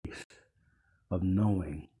of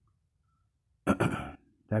knowing.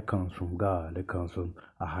 That comes from God. That comes from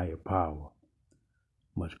a higher power,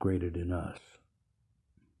 much greater than us.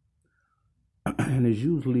 And it's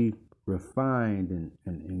usually refined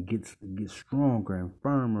and gets stronger and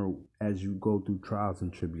firmer as you go through trials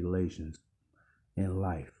and tribulations in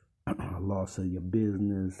life. A loss of your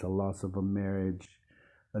business, a loss of a marriage,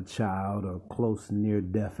 a child, a close near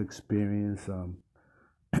death experience,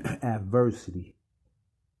 adversity.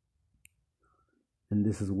 And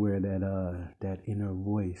this is where that inner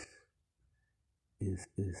voice is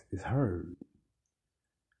heard.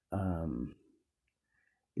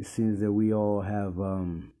 It seems that we all have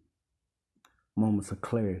moments of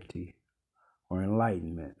clarity or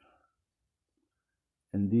enlightenment.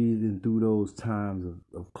 And through those times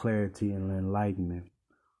of clarity and enlightenment,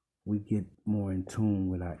 we get more in tune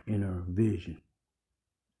with our inner vision.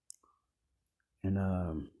 And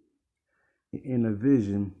the inner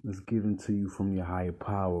vision is given to you from your higher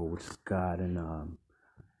power, which is God, and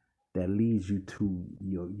that leads you to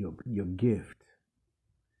your gift.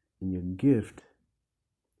 And your gift,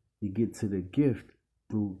 you get to the gift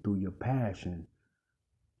through your passion.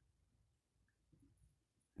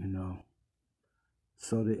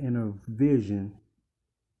 So the inner vision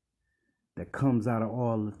that comes out of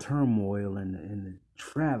all the turmoil and the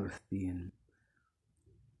travesty and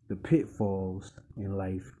the pitfalls in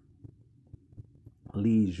life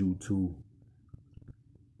leads you to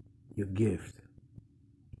your gift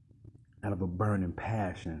out of a burning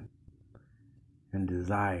passion and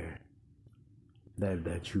desire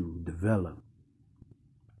that you develop.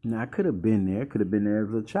 Now, I could have been there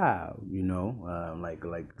as a child,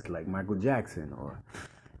 like Michael Jackson or,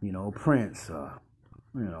 Prince,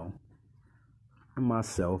 and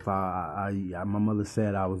myself. My mother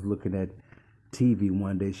said I was looking at TV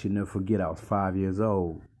one day. She'll never forget. I was 5 years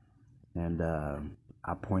old, and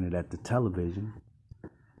I pointed at the television,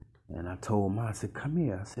 and I told Mom, I said, "Come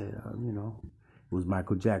here." I said, it was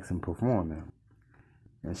Michael Jackson performing,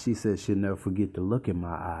 and she said she'll never forget the look in my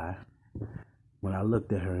eye when I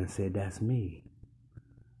looked at her and said, "That's me."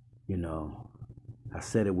 I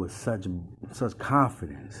said it with such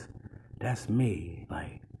confidence. That's me.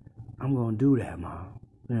 Like, I'm gonna do that, Mom.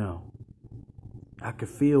 I could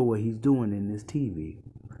feel what he's doing in this TV,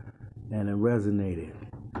 and it resonated.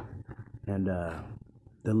 And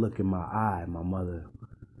the look in my eye, my mother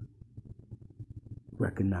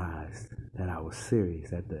recognized that I was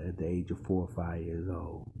serious at the age of 4 or 5 years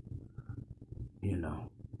old.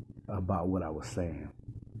 About what I was saying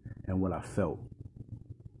and what I felt.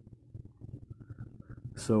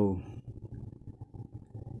 So,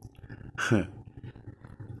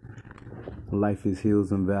 life is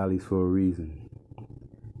hills and valleys for a reason.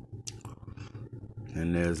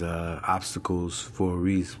 And there's obstacles for a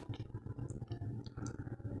reason.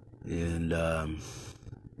 And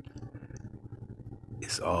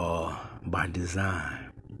it's all by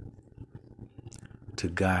design to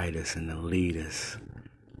guide us and to lead us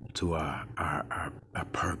to our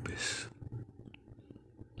purpose.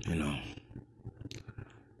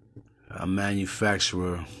 A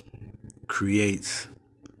manufacturer creates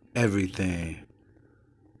everything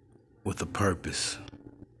with a purpose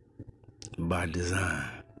by design.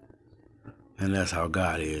 And that's how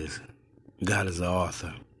God is. God is the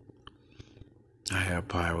author. Our higher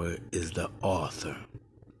power is the author.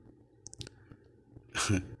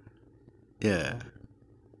 Yeah.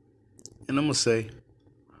 And I'm going to say,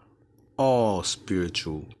 all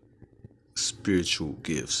spiritual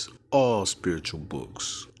gifts, all spiritual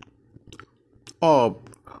books, all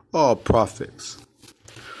prophets.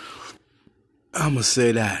 I'm going to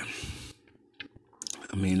say that.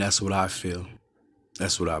 I mean, that's what I feel.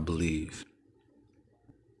 That's what I believe.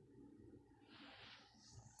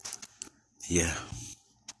 Yeah.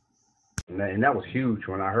 And that was huge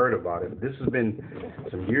when I heard about it. This has been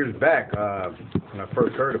some years back when I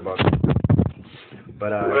first heard about it.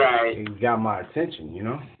 But right. It got my attention,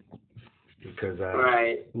 because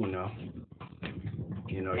right. And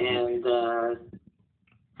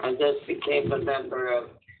I just became a member of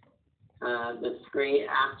the Screen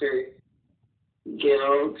Actor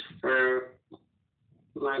Guild for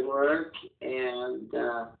my work, and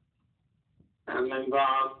I'm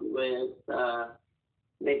involved with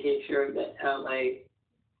making sure that LA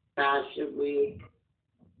Fashion Week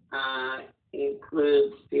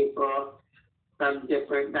includes people from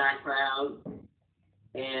different backgrounds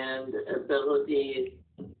and abilities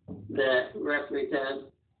that represent,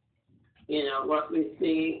 what we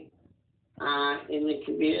see in the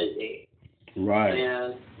community. Right.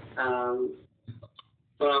 And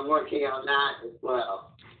so I'm working on that as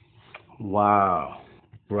well. Wow.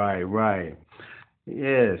 Right.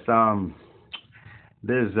 Yes.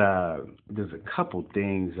 there's a couple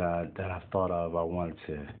things that I thought of I wanted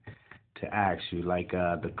to ask you. Like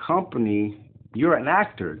the company, you're an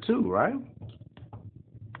actor too, right?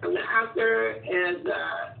 I'm an actor, and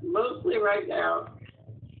mostly right now,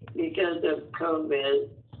 because of COVID,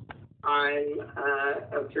 I'm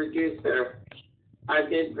a producer. I've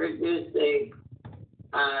been producing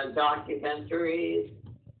documentaries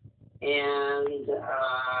and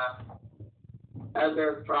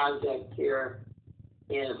other projects here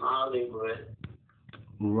in Hollywood.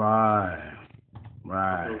 Right,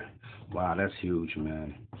 right. Wow, that's huge,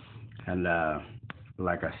 man. And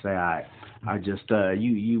like I say, I just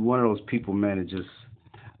you one of those people, man. That just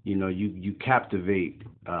you captivate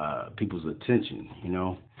people's attention.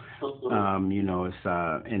 It's and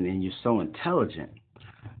you're so intelligent,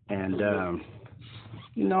 and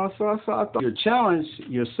so I thought you challenge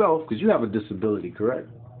yourself because you have a disability, correct?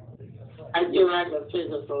 I do have a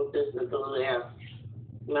physical disability. I have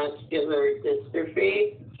muscular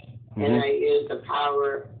dystrophy, and I use a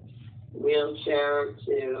power wheelchair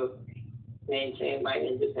to maintain my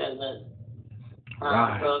independence,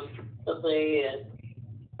 both personally and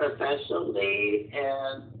professionally.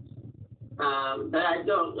 And but I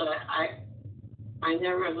don't let I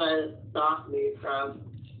never let it stop me from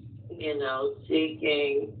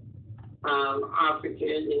seeking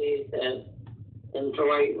opportunities and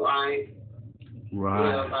enjoying life,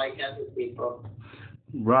 Right. like other people.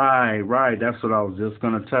 Right. That's what I was just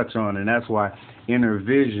gonna touch on, and that's why inner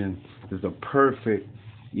vision is a perfect,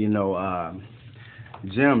 gem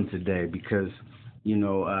today because,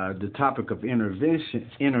 the topic of inner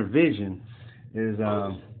vision is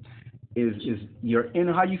your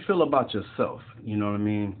inner, how you feel about yourself. You know what I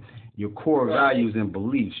mean? Your core Right. values and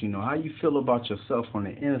beliefs. How you feel about yourself on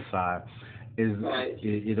the inside is Right.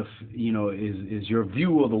 is your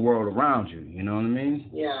view of the world around you. You know what I mean?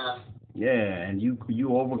 Yeah. Yeah, and you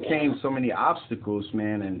overcame so many obstacles,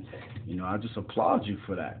 man, and I just applaud you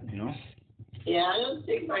for that. Yeah, I don't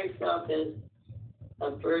think myself as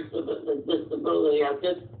a person with a disability. I'm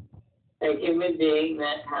just a human being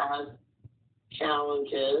that has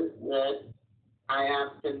challenges that I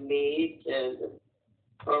have to meet and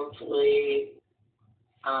hopefully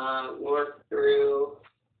work through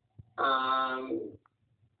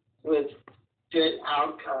with good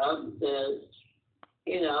outcomes. And,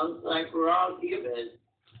 like we're all human.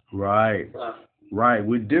 Right. So, Right,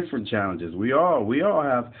 with different challenges. We all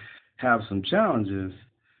have some challenges,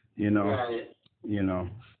 you know. right.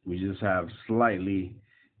 We just have slightly,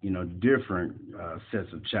 different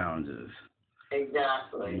sets of challenges,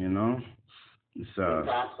 Exactly. you know. So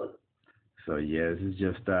Exactly. so yeah, it's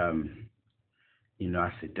just I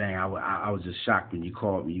said, dang, I was just shocked when you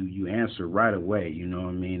called me. You answered right away, you know what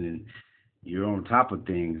I mean, and you're on top of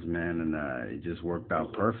things, man, and it just worked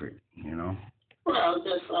out perfect. Well,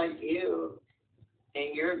 just like you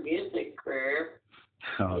in your music career,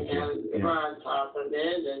 Okay. you're on top of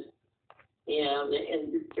it, and the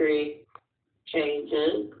industry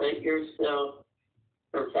changes, but you're still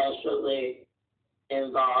professionally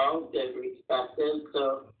involved and respected.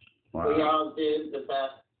 So Wow. we all do the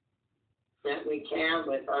best that we can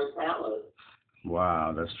with our talent.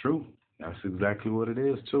 Wow, that's true. That's exactly what it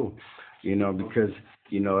is too. Because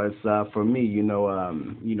it's for me,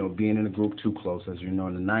 being in a group Too Close, as in the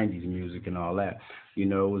 '90s music and all that. It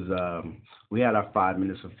was we had our 5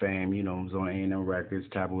 minutes of fame. It was on A&M Records,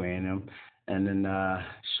 Taboo A&M, and then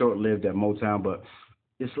short-lived at Motown. But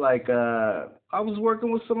it's like I was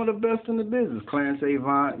working with some of the best in the business, Clarence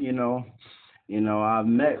Avant.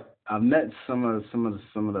 I've met some of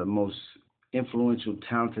the most influential,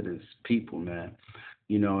 talented people, man.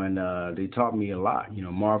 And they taught me a lot.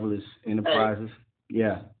 Marvelous Enterprises.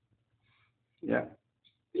 Yeah, yeah,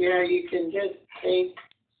 You can just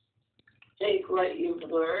take what you've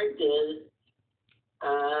learned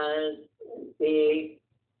and be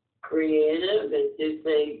creative and do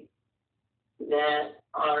things that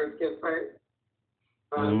are different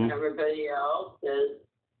from everybody else. And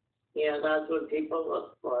that's what people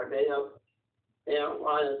look for. They don't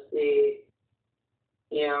want to see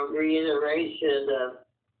reiteration of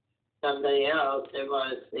somebody else. They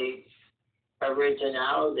want to see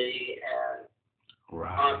originality and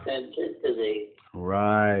right, authenticity.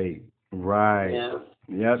 right. Yeah.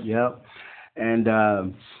 Yep. And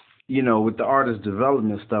with the artist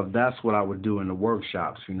development stuff, that's what I would do in the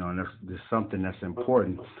workshops. And there's something that's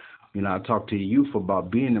important. I talk to the youth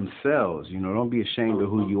about being themselves. Don't be ashamed of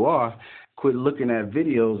who you are. Quit looking at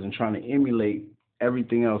videos and trying to emulate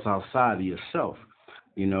everything else outside of yourself.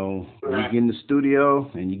 When you get in the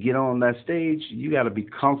studio and you get on that stage, you got to be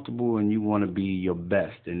comfortable and you want to be your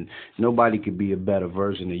best. And nobody could be a better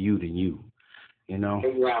version of you than you. You know.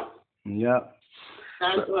 Yeah. Yep.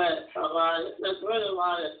 That's what a lot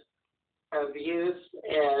of youth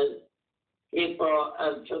and people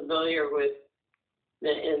familiar with the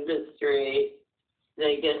industry,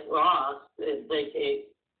 they get lost and thinking,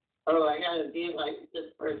 oh, I got to be like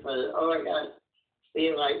this person. Oh, I got to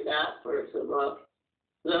be like that person. Well,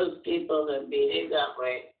 those people that behave that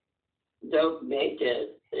way don't make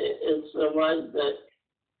it. It's the ones that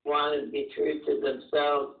want to be true to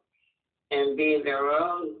themselves and be their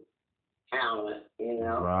own talent, you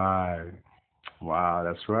know? Right. Wow,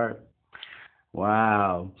 that's right.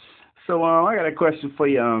 Wow. So I got a question for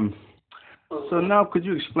you. So Mhm. now could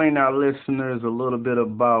you explain to our listeners a little bit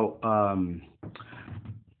about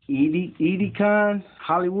Edie Con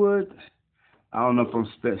Hollywood? I don't know if I'm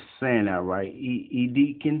saying that right.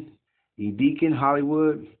 Edeacon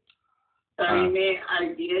Hollywood. So Uh, you mean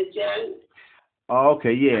Idea Gen? oh,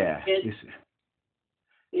 okay, yeah. Idea, It's,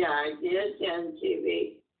 yeah, Idea Gen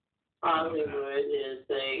TV okay. Hollywood is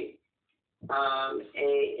a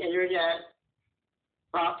internet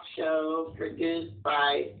talk show produced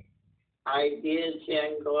by Idea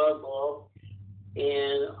Gen Global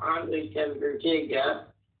in Arlington, Virginia,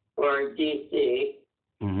 or DC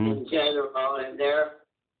Mhm. in general, and they're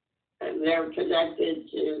connected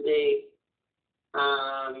to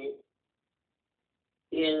um,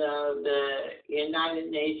 the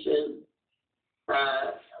United Nations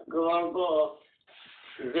uh, global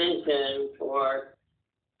vision for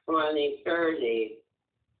 2030,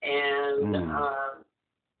 and Mm.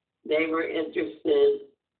 they were interested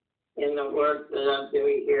in the work that I'm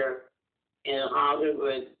doing here in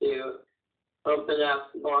Hollywood to open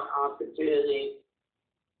up more opportunities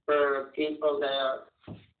for people that are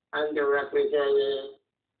underrepresented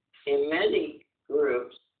in many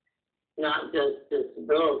groups, not just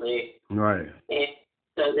disability. Right. And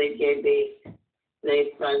so they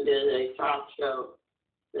funded a talk show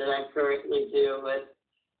that I currently do with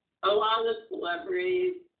a lot of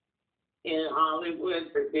celebrities in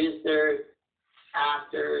Hollywood, producers,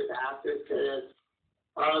 actors, actresses,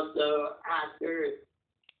 also actors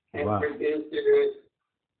and Wow. producers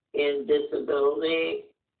in disability.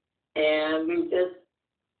 And we just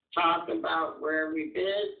talk about where we've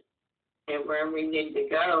been and where we need to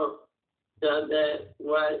go so that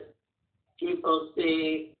what people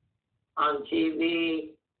see on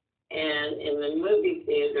TV and in the movie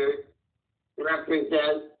theaters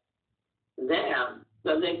represents them.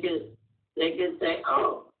 So they can say,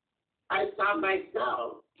 oh, I saw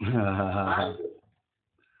myself, I,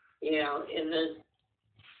 in this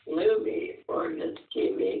movie or this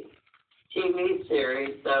TV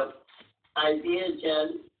series. So Idea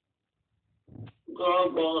Gen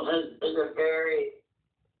Global has been a very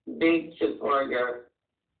big supporter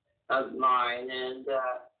of mine, and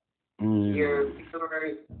your mm.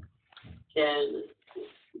 viewers can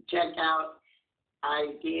check out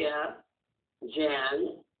Idea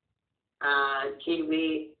Gen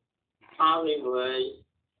TV Hollywood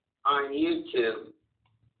on YouTube,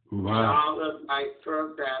 and Wow. all of my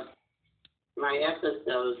programs, my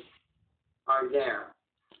episodes are there.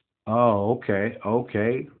 Oh, okay.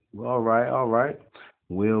 Okay. All right. All right.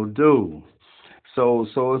 Will do. So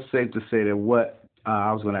it's safe to say that what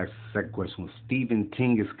I was going to ask the second question was Stephen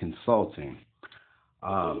Tingus Consulting. Mhm.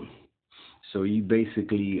 Um, so you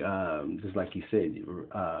basically, just like you said, you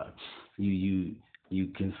you you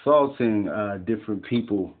consulting different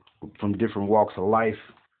people from different walks of life,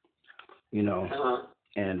 you know, Uh,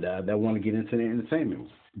 and that want to get into the entertainment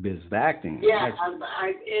business, the acting. yeah,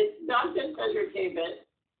 it's not just entertainment.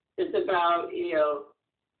 It's about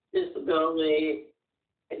disability,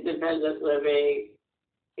 independent living,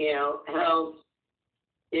 health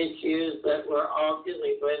issues that we're all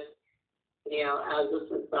dealing with, as a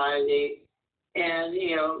society. And,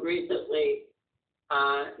 recently,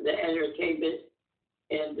 the entertainment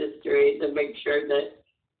industry to make sure that,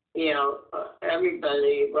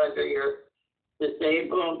 everybody, whether you're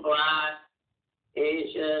disabled, black,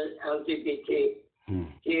 Asian, Hmm.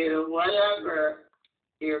 LGBTQ, whatever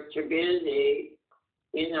your community,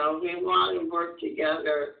 we want to work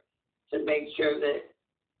together to make sure that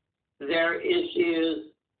their issues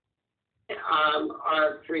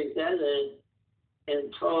are presented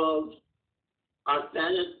and told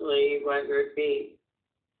authentically, whether it be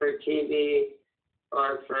for TV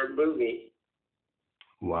or for movies.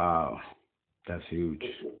 Wow, that's huge.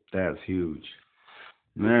 That's huge.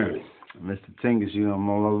 Man, Mr. Tingus, I'm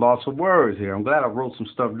a loss of words here. I'm glad I wrote some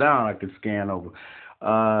stuff down I could scan over.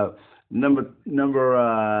 Uh, number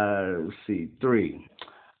let's see, 3.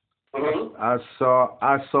 Mhm. I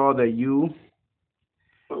saw that you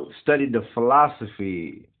studied the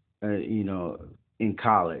philosophy, in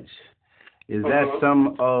college. is that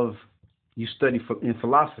some of you study in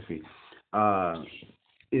philosophy?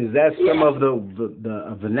 Is that some of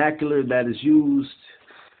the vernacular that is used,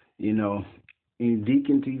 you know, in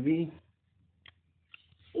Deacon TV?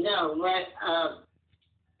 No, what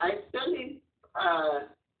I studied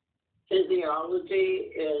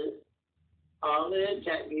physiology in college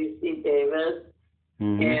at UC Davis,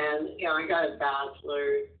 and I got a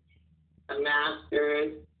bachelor's, a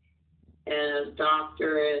master's, and a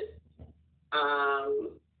doctorate,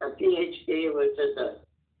 a PhD, which is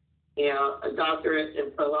a doctorate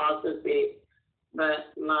in philosophy.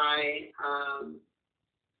 But my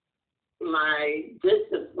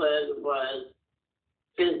discipline was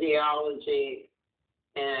physiology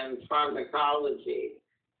and pharmacology,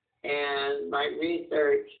 and my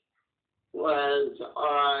research was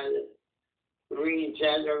on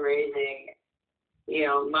regenerating,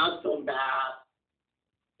 muscle mass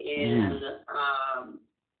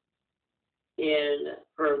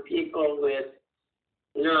for people with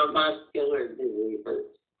neuromuscular diseases.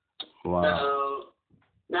 Wow. So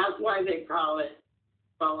that's why they call it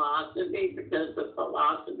philosophy, because the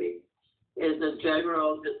philosophy is a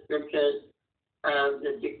general description of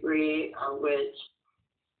the degree on which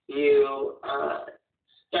you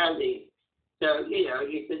study. So,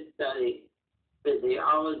 you could study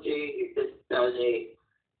physiology, you could study,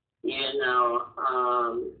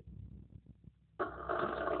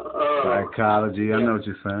 psychology. I know what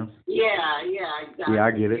you're saying. Yeah, exactly. Yeah,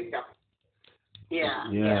 I get it.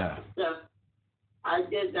 Yeah. So I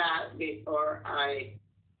did that before I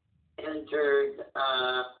entered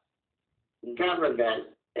government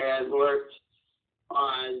and worked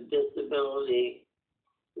on disability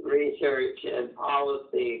research and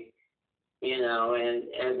policy,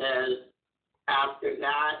 and then after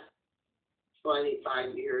that,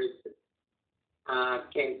 25 years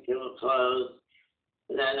came to a close.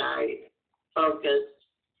 Then I focused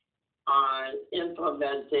on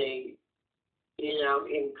implementing,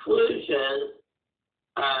 inclusion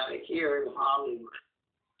here in Hollywood.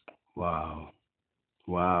 Wow.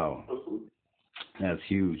 Mm-hmm. That's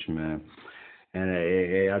huge, man. And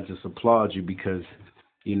I just applaud you because,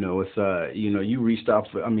 it's you reached out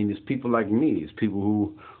for. I mean, it's people like me. It's people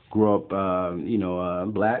who grew up,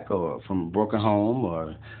 black or from a broken home,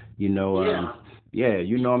 or,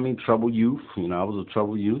 troubled youth. I was a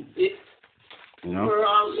troubled youth. We're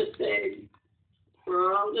all the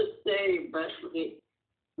same. But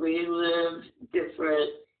we live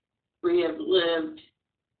different. We have lived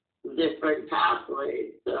different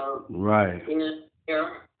pathways. So right.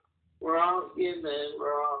 We're all human.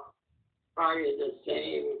 We're all part of the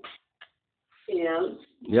same,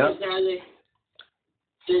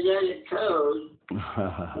 genetic code.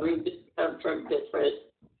 We just come from different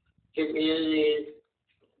communities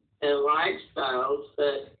and lifestyles,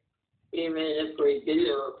 but even if we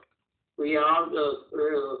do, we all go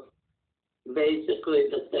through basically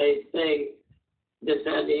the same thing,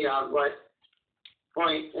 depending on what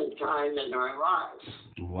point in time in our lives.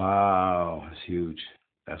 Wow, that's huge.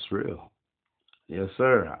 That's real. Yes,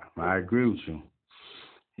 sir. I agree with you.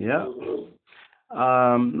 Yeah.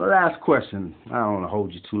 Last question. I don't want to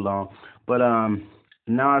hold you too long, but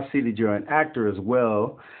now I see that you're an actor as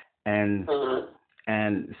well, and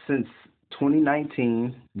since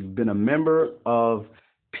 2019, you've been a member of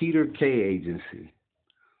Peter K. Agency.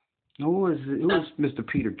 Who is Mr.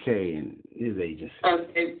 Peter K. and his agency?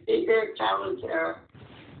 Okay, Peter Calentera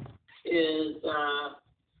is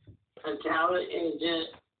a talent agent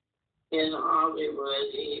in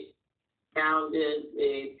Hollywood. He founded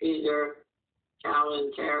the Peter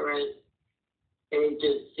Calentera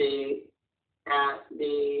Agency at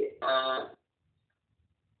the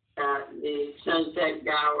Sunset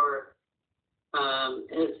Gower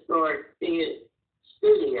Historic Theater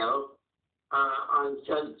Studio on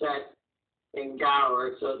Sunset and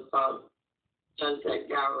Gower, so it's called Sunset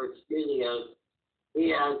Gower Studios. He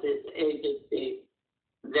has his agency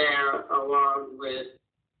there along with,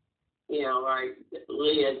 like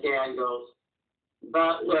Leah Daniels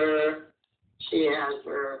Butler. She has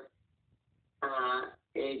her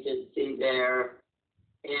agency there.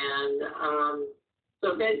 And so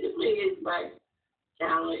basically it's like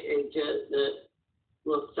talent agent that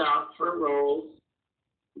looks out for roles,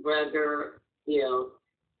 whether,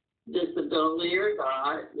 disability or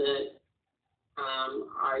not, that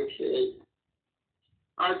I should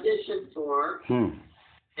audition for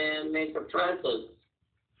and make a presence,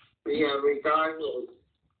 regardless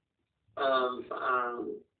of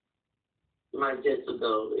my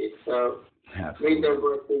disability. So we've been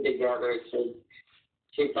working together since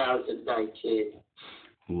 2019.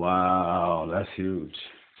 Wow, that's huge.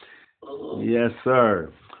 Yes,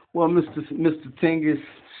 sir. Well, Mr. Tingus,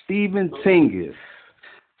 Stephen Tingus,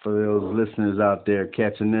 for those listeners out there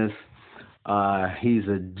catching this, he's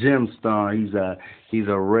a gemstone. He's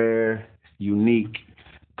a rare, unique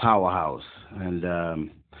powerhouse. And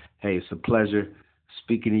hey, it's a pleasure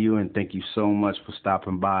speaking to you, and thank you so much for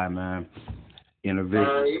stopping by, man.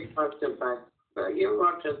 Innovation. You're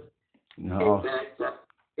welcome. No. I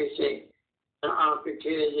appreciate the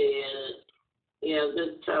opportunity, and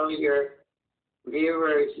just tell your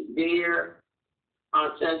viewers, be your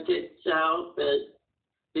authentic self and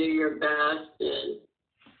do your best. And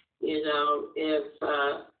if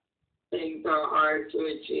things are hard to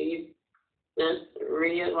achieve, just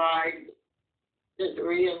realign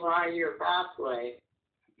your pathway.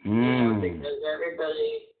 Because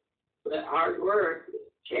everybody with hard work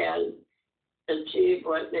can achieve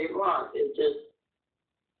what they want. It just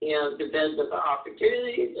depends on the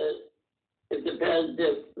opportunities. It depends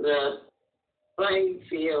if the playing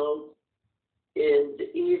field is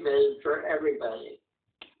even for everybody.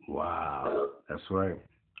 Wow, so, that's right.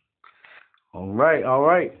 All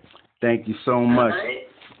right. Thank you so much. Right.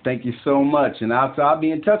 Thank you so much, and I'll be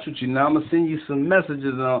in touch with you. Now I'm gonna send you some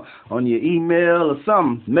messages on your email or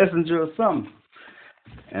something, messenger or something,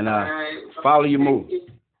 and right. Follow your move.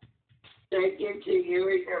 Thank you to you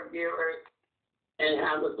and your viewers, and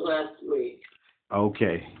have a blessed week.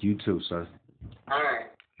 Okay, you too, sir. All right.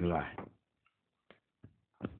 Goodbye.